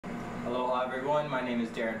Aloha everyone, my name is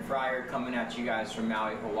DarrenFryer, coming at you guys from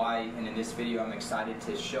Maui, Hawaii, and in this video I'm excited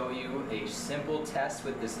to show you a simple test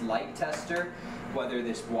with this light tester, whether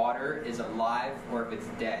this water is alive or if it's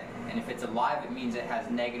dead. And if it's alive, it means it has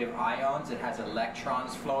negative ions, it has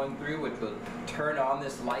electrons flowing through, which will turn on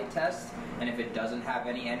this light test, and if it doesn't have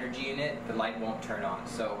any energy in it, the light won't turn on.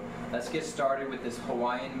 So let's get started with this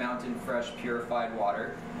Hawaiian Mountain Fresh purified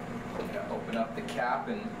water. I'm going to open up the cap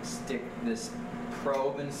and stick this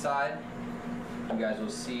probe inside. You guys will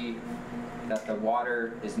see that the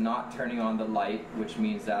water is not turning on the light, which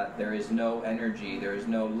means that there is no energy, there is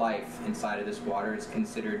no life inside of this water. It's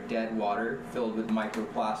considered dead water filled with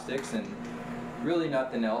microplastics and really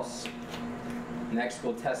nothing else. Next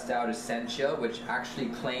we'll test out Essentia, which actually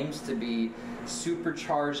claims to be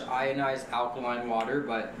supercharged ionized alkaline water,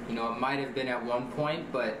 but you know, it might have been at one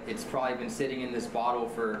point, but it's probably been sitting in this bottle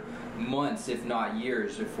for months if not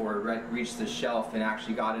years before it reached the shelf and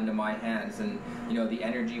actually got into my hands, and you know, the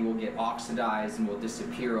energy will get oxidized and will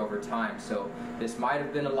disappear over time. So this might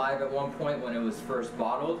have been alive at one point when it was first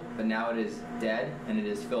bottled, but now it is dead and it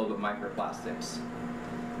is filled with microplastics.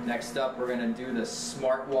 Next up we're going to do the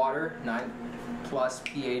Smart Water 9+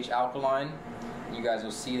 pH alkaline. You guys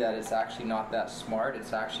will see that it's actually not that smart,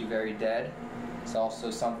 it's actually very dead. It's also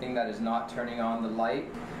something that is not turning on the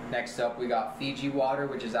light. Next up we got Fiji water,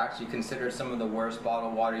 which is actually considered some of the worst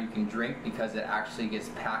bottled water you can drink because it actually gets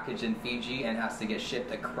packaged in Fiji and has to get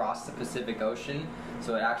shipped across the Pacific Ocean.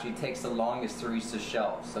 So it actually takes the longest to reach the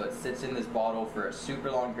shelf. So it sits in this bottle for a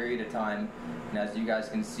super long period of time, and as you guys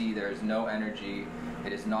can see, there is no energy.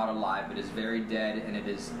 It is not alive, it is very dead, and it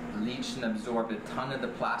has leached and absorbed a ton of the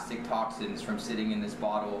plastic toxins from sitting in this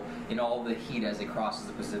bottle in all the heat as it crosses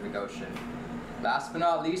the Pacific Ocean. Last but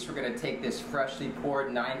not least, we're going to take this freshly poured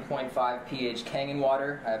 9.5 pH Kangen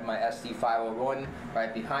water. I have my SD501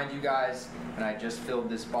 right behind you guys, and I just filled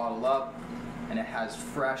this bottle up, and it has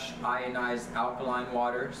fresh ionized alkaline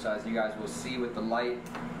water. So as you guys will see with the light,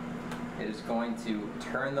 it is going to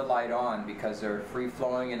turn the light on because there are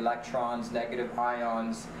free-flowing electrons, negative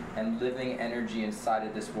ions, and living energy inside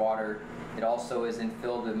of this water. It also isn't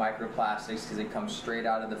filled with microplastics because it comes straight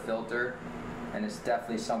out of the filter, and it's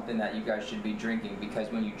definitely something that you guys should be drinking,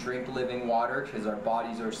 because when you drink living water, because our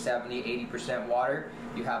bodies are 70–80% water,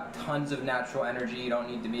 you have tons of natural energy. You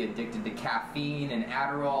don't need to be addicted to caffeine and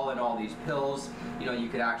Adderall and all these pills. You know, you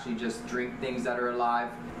could actually just drink things that are alive.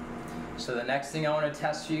 So the next thing I want to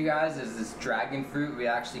test for you guys is this dragon fruit we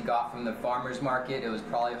actually got from the farmer's market. It was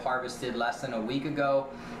probably harvested less than a week ago,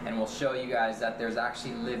 and we'll show you guys that there's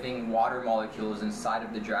actually living water molecules inside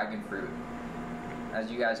of the dragon fruit.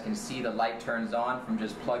 As you guys can see, the light turns on from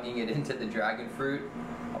just plugging it into the dragon fruit.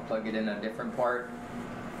 I'll plug it in a different part.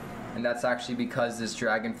 And that's actually because this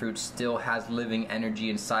dragon fruit still has living energy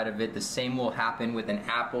inside of it. The same will happen with an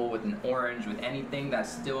apple, with an orange, with anything that's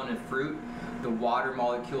still in a fruit. The water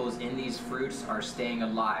molecules in these fruits are staying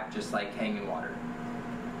alive, just like Kangen water.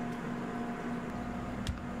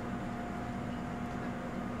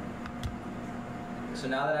 So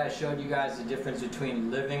now that I showed you guys the difference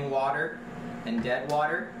between living water and dead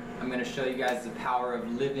water, I'm going to show you guys the power of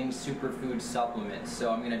living superfood supplements.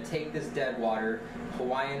 So I'm going to take this dead water,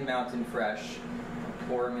 Hawaiian Mountain Fresh,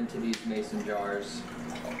 pour them into these mason jars.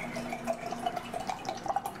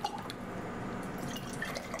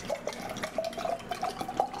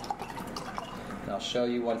 And I'll show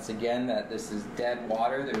you once again that this is dead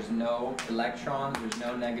water. There's no electrons, there's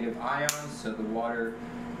no negative ions, so the water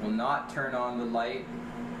will not turn on the light.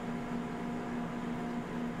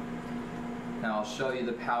 Now I'll show you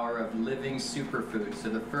the power of living superfoods. So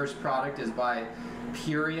the first product is by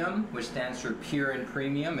Purium, which stands for pure and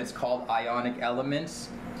premium. It's called Ionic elements.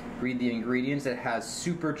 Read the ingredients. It has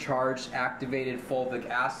supercharged activated fulvic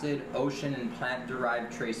acid, ocean and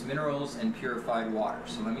plant-derived trace minerals, and purified water.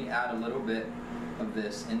 So let me add a little bit of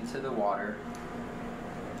this into the water.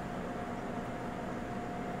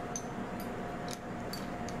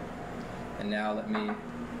 And now let me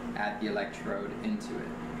add the electrode into it.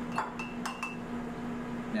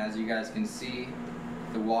 And as you guys can see,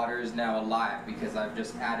 the water is now alive because I've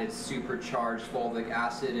just added supercharged fulvic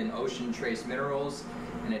acid and ocean trace minerals,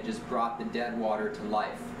 and it just brought the dead water to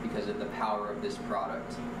life because of the power of this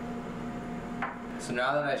product. So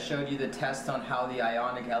now that I showed you the test on how the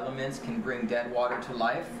ionic elements can bring dead water to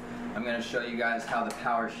life, I'm going to show you guys how the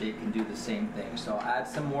Power Shake can do the same thing. So I'll add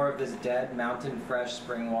some more of this dead Mountain Fresh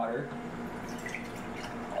spring water.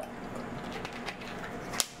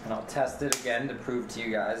 And I'll test it again to prove to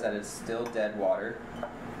you guys that it's still dead water.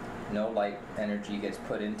 No light energy gets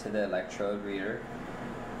put into the electrode reader.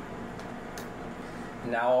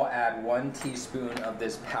 Now I'll add 1 teaspoon of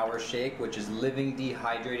this Power Shake, which is living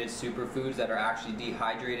dehydrated superfoods that are actually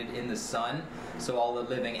dehydrated in the sun. So all the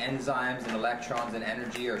living enzymes and electrons and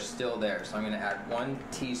energy are still there. So I'm going to add 1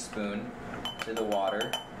 teaspoon to the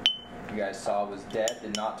water. You guys saw it was dead,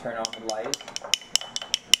 did not turn on the light.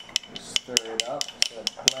 Stir it up so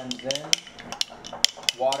it blends in.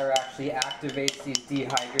 Water actually activates these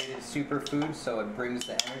dehydrated superfoods, so it brings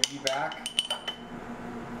the energy back.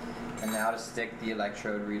 And now to stick the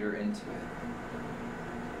electrode reader into it.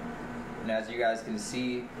 And as you guys can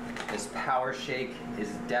see, this Power Shake is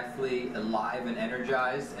definitely alive and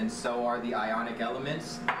energized, and so are the ionic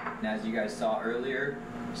elements. And as you guys saw earlier,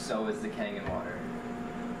 so is the Kangen Water.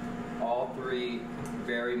 All 3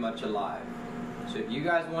 very much alive. So if you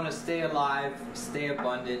guys want to stay alive, stay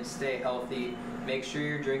abundant, stay healthy, make sure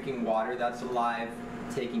you're drinking water that's alive,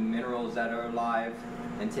 taking minerals that are alive,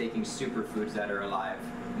 and taking superfoods that are alive.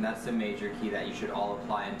 And that's the major key that you should all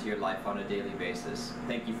apply into your life on a daily basis.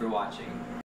 Thank you for watching.